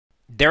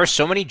there are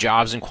so many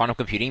jobs in quantum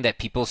computing that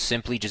people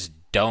simply just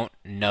don't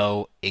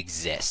know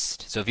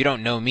exist. So if you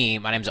don't know me,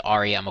 my name is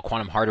Ari. I'm a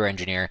quantum hardware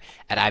engineer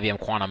at IBM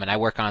Quantum, and I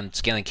work on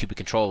scaling qubit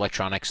control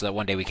electronics so that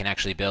one day we can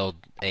actually build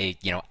a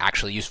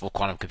actually useful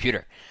quantum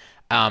computer.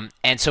 And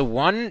so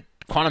one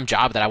quantum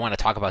job that I want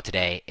to talk about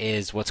today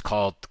is what's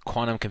called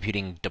quantum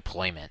computing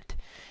deployment.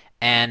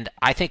 And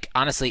I think,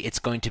 honestly, it's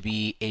going to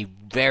be a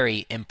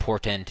very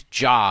important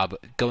job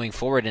going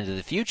forward into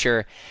the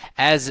future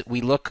as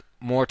we look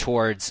more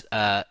towards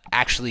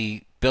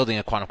actually building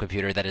a quantum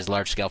computer that is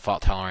large-scale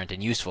fault-tolerant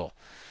and useful.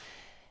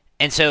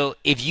 And so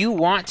if you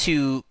want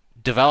to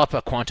develop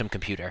a quantum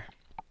computer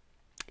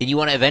and you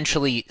want to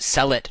eventually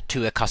sell it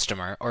to a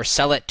customer or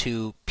sell it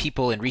to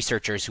people and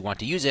researchers who want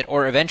to use it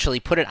or eventually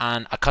put it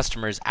on a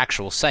customer's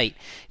actual site,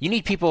 you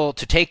need people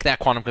to take that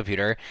quantum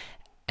computer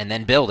and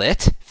then build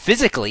it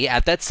physically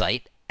at that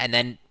site and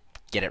then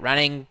get it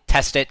running,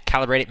 test it,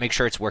 calibrate it, make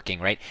sure it's working,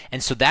 right?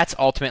 And so that's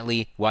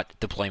ultimately what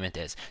deployment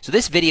is. So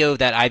this video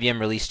that IBM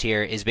released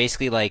here is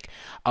basically like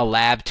a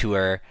lab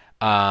tour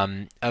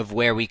of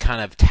where we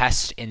kind of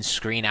test and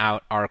screen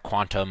out our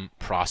quantum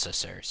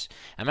processors.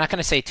 I'm not going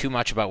to say too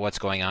much about what's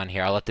going on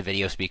here. I'll let the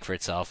video speak for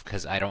itself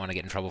because I don't want to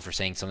get in trouble for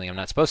saying something I'm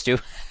not supposed to.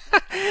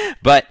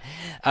 But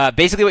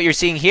basically what you're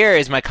seeing here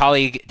is my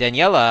colleague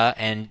Daniela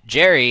and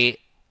Jerry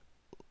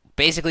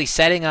basically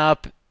setting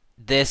up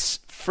this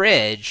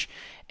fridge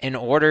in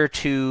order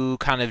to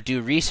kind of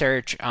do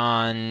research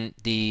on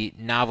the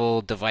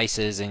novel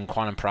devices and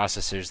quantum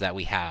processors that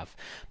we have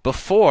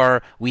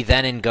before we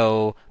then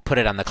go put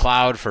it on the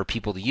cloud for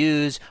people to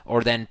use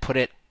or then put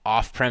it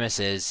off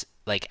premises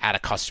like at a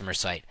customer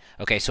site.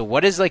 Okay, so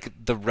what is like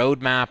the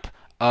roadmap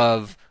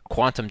of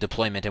quantum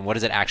deployment and what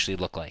does it actually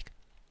look like?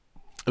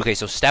 Okay,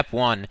 so step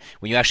one,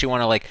 when you actually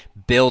want to like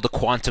build a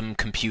quantum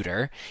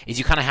computer, is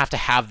you kind of have to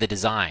have the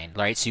design,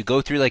 right? So you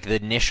go through like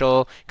the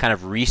initial kind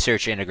of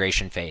research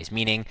integration phase,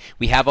 meaning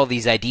we have all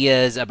these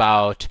ideas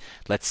about,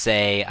 let's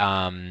say,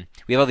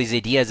 we have all these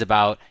ideas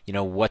about,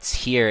 what's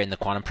here in the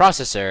quantum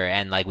processor,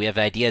 and like we have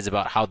ideas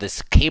about how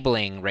this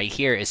cabling right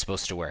here is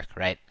supposed to work,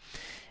 right?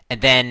 And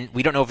then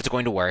we don't know if it's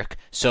going to work,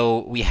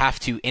 so we have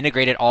to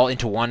integrate it all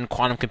into one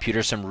quantum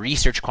computer, some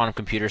research quantum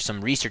computer, some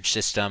research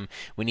system.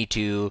 We need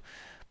to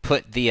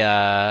put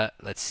the,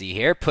 let's see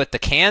here, put the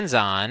cans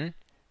on,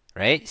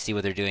 right? See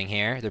what they're doing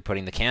here? They're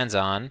putting the cans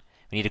on.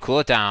 We need to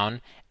cool it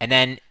down, and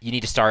then you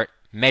need to start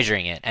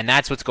measuring it. And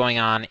that's what's going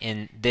on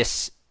in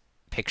this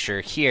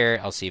picture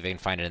here. I'll see if I can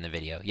find it in the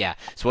video. Yeah,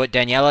 so what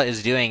Daniela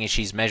is doing is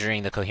she's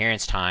measuring the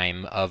coherence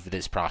time of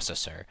this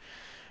processor,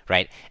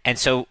 right? And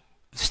so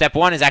step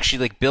one is actually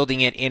like building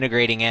it,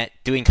 integrating it,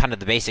 doing kind of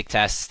the basic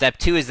tests. Step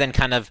two is then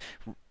kind of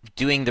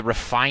doing the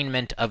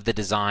refinement of the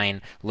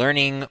design,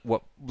 learning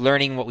what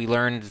we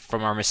learned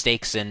from our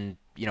mistakes in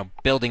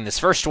building this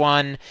first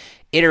one,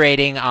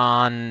 iterating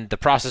on the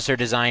processor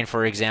design,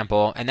 for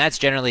example, and that's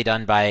generally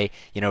done by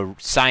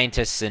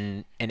scientists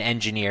and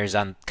engineers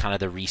on kind of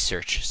the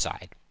research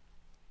side.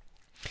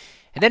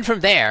 And then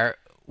from there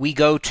we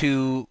go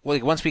to, well,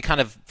 once we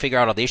kind of figure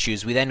out all the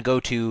issues, we then go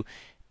to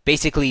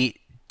basically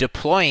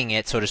deploying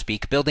it, so to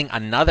speak, building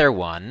another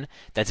one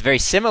that's very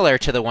similar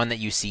to the one that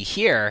you see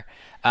here,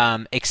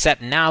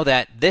 except now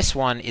that this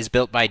one is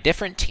built by a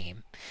different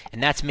team,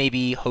 and that's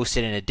maybe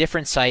hosted in a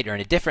different site or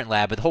in a different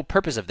lab. But the whole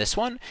purpose of this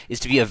one is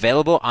to be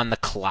available on the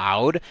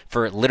cloud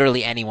for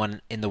literally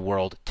anyone in the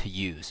world to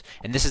use.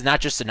 And this is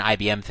not just an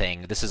IBM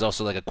thing. This is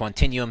also like a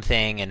Quantinuum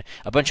thing, and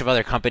a bunch of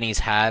other companies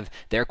have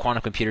their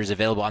quantum computers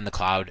available on the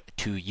cloud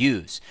to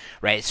use,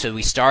 right? So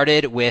we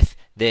started with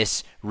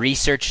this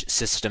research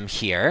system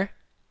here.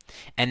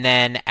 And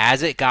then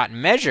as it got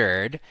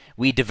measured,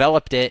 we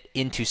developed it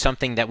into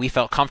something that we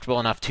felt comfortable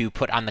enough to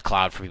put on the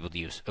cloud for people to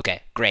use.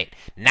 Okay, great.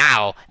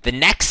 Now, the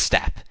next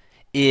step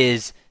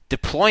is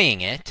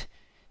deploying it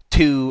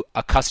to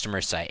a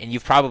customer site. And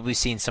you've probably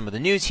seen some of the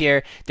news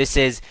here. This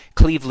is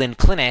Cleveland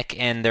Clinic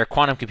and their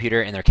quantum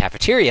computer in their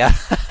cafeteria.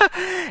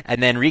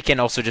 And then Riken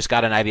also just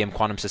got an IBM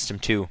quantum system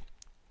too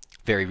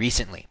very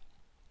recently.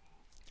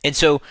 And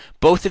so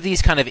both of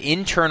these kind of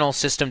internal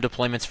system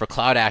deployments for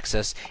cloud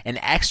access and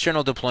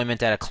external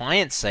deployment at a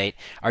client site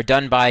are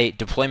done by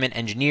deployment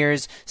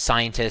engineers,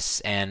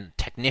 scientists, and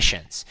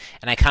technicians.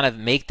 And I kind of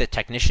make the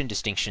technician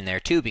distinction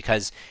there too,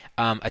 because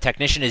a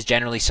technician is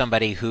generally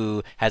somebody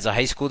who has a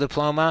high school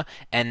diploma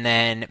and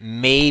then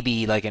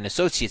maybe like an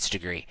associate's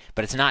degree,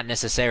 but it's not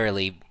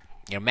necessarily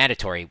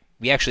mandatory.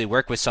 We actually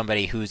work with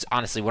somebody who's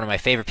honestly one of my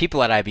favorite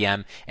people at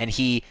IBM, and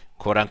he,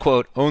 quote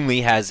unquote, only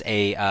has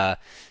a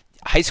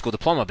high school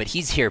diploma, but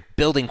he's here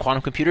building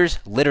quantum computers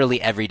literally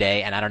every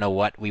day, and I don't know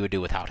what we would do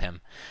without him.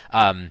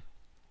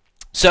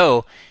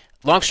 So,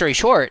 long story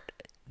short,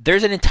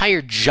 there's an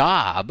entire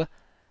job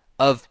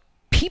of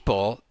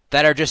people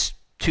that are just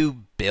to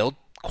build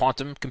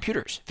quantum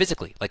computers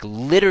physically, like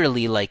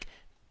literally like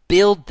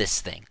build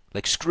this thing,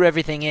 like screw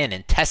everything in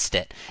and test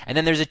it. And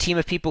then there's a team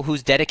of people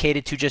who's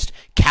dedicated to just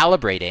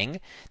calibrating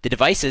the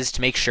devices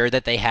to make sure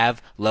that they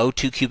have low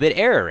 2-qubit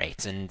error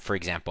rates. And for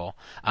example,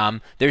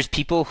 there's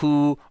people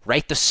who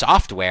write the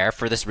software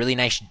for this really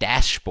nice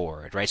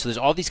dashboard, right? So there's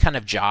all these kind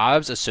of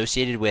jobs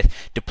associated with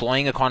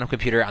deploying a quantum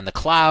computer on the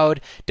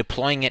cloud,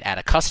 deploying it at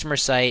a customer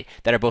site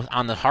that are both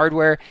on the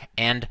hardware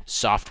and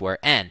software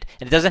end.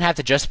 And it doesn't have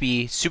to just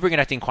be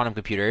superconducting quantum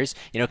computers.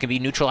 It can be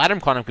neutral atom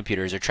quantum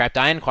computers or trapped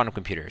ion quantum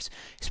computers.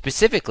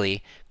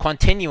 Specifically,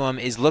 Quantinuum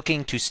is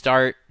looking to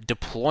start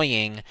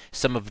deploying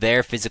some of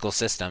their physical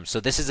systems. So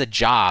this is a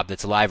job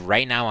that's live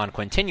right now on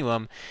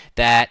Quantinuum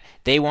that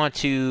they want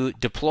to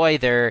deploy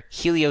their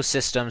Helios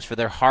systems for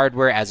their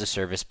hardware as a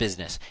service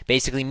business.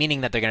 Basically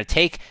meaning that they're going to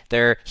take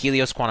their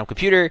Helios quantum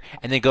computer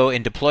and then go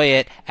and deploy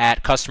it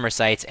at customer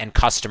sites and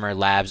customer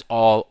labs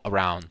all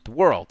around the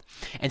world.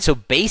 And so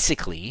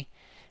basically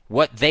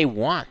what they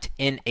want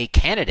in a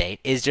candidate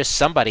is just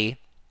somebody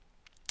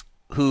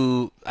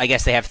who, I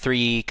guess they have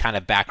three kind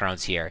of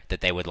backgrounds here that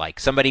they would like.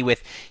 Somebody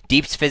with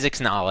deep physics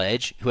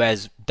knowledge who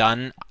has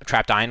done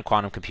trapped ion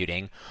quantum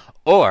computing,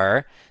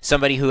 or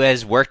somebody who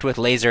has worked with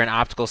laser and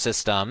optical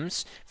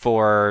systems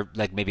for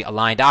like maybe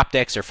aligned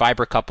optics or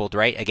fiber coupled,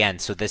 right? Again,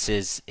 so this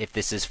is, if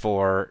this is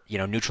for,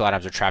 neutral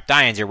atoms or trapped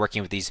ions, you're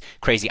working with these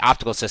crazy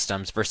optical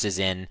systems, versus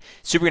in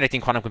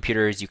superconducting quantum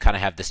computers, you kind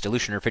of have this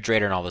dilution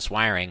refrigerator and all this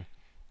wiring.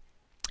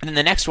 And then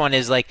the next one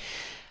is like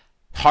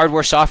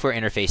hardware software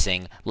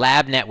interfacing,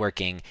 lab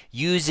networking,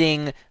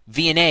 using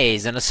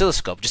VNAs and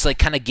oscilloscope, just like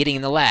kind of getting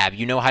in the lab.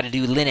 You know how to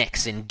do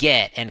Linux and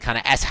Get and kind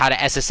of how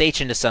to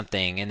SSH into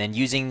something, and then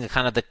using the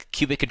kind of the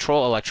qubit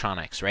control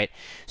electronics, right?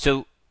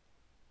 So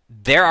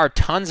there are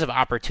tons of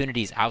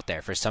opportunities out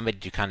there for somebody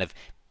to kind of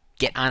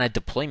get on a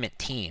deployment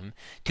team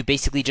to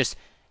basically just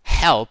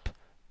help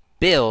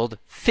build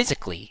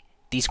physically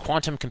these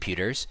quantum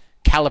computers,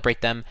 calibrate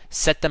them,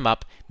 set them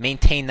up,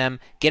 maintain them,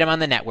 get them on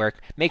the network,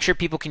 make sure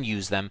people can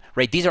use them,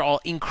 right? These are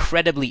all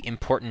incredibly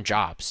important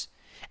jobs.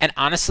 And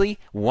honestly,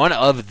 one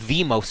of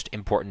the most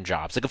important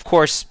jobs. Like, of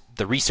course,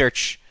 the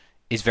research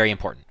is very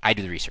important. I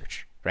do the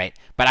research, right?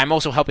 But I'm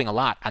also helping a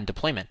lot on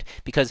deployment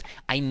because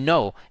I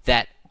know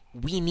that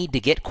we need to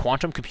get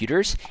quantum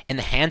computers in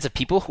the hands of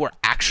people who are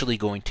actually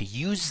going to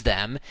use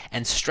them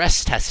and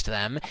stress test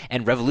them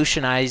and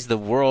revolutionize the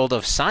world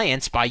of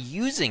science by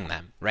using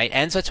them, right?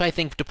 And so that's why I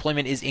think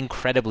deployment is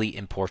incredibly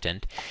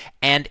important.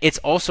 And it's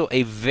also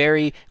a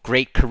very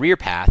great career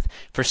path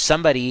for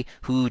somebody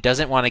who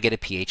doesn't want to get a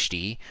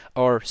PhD,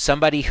 or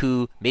somebody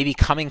who may be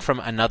coming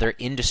from another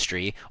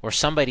industry, or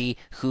somebody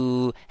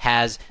who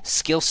has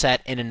skill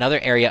set in another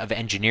area of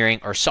engineering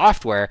or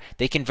software.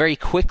 They can very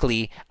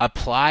quickly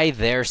apply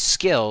their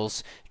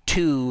skills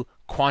to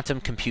quantum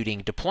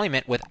computing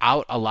deployment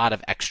without a lot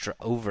of extra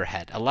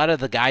overhead. A lot of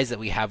the guys that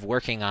we have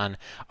working on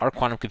our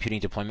quantum computing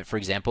deployment, for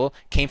example,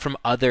 came from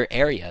other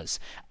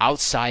areas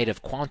outside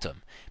of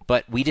quantum.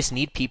 But we just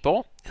need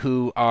people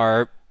who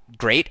are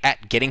great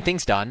at getting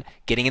things done,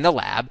 getting in the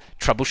lab,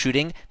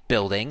 troubleshooting,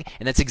 building,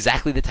 and that's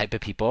exactly the type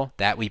of people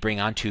that we bring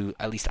on to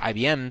at least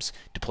IBM's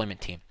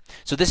deployment team.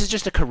 So this is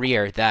just a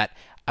career that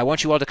I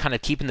want you all to kind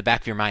of keep in the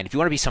back of your mind. If you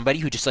want to be somebody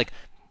who just like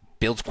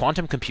builds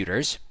quantum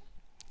computers,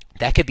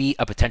 that could be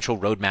a potential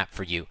roadmap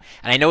for you.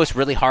 And I know it's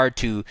really hard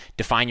to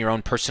define your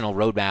own personal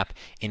roadmap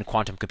in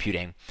quantum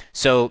computing.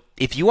 So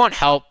if you want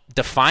help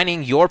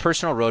defining your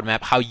personal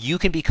roadmap, how you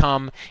can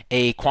become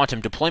a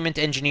quantum deployment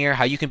engineer,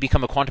 how you can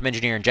become a quantum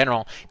engineer in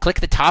general, click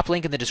the top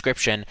link in the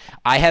description.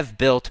 I have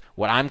built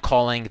what I'm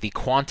calling the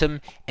Quantum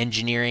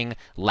Engineering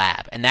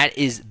Lab. And that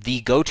is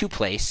the go-to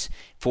place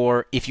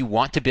for if you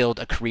want to build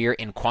a career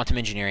in quantum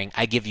engineering.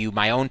 I give you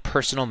my own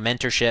personal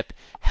mentorship,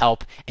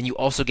 help, and you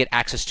also get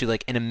access to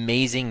like an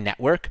amazing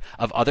network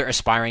of other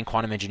aspiring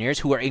quantum engineers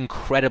who are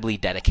incredibly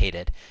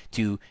dedicated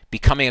to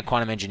becoming a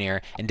quantum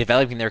engineer and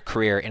developing their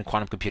career in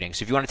quantum computing.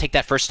 So if you want to take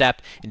that first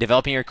step in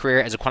developing your career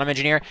as a quantum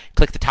engineer,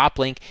 click the top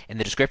link in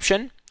the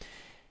description.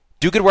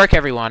 Do good work,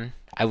 everyone.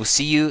 I will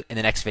see you in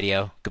the next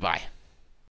video. Goodbye.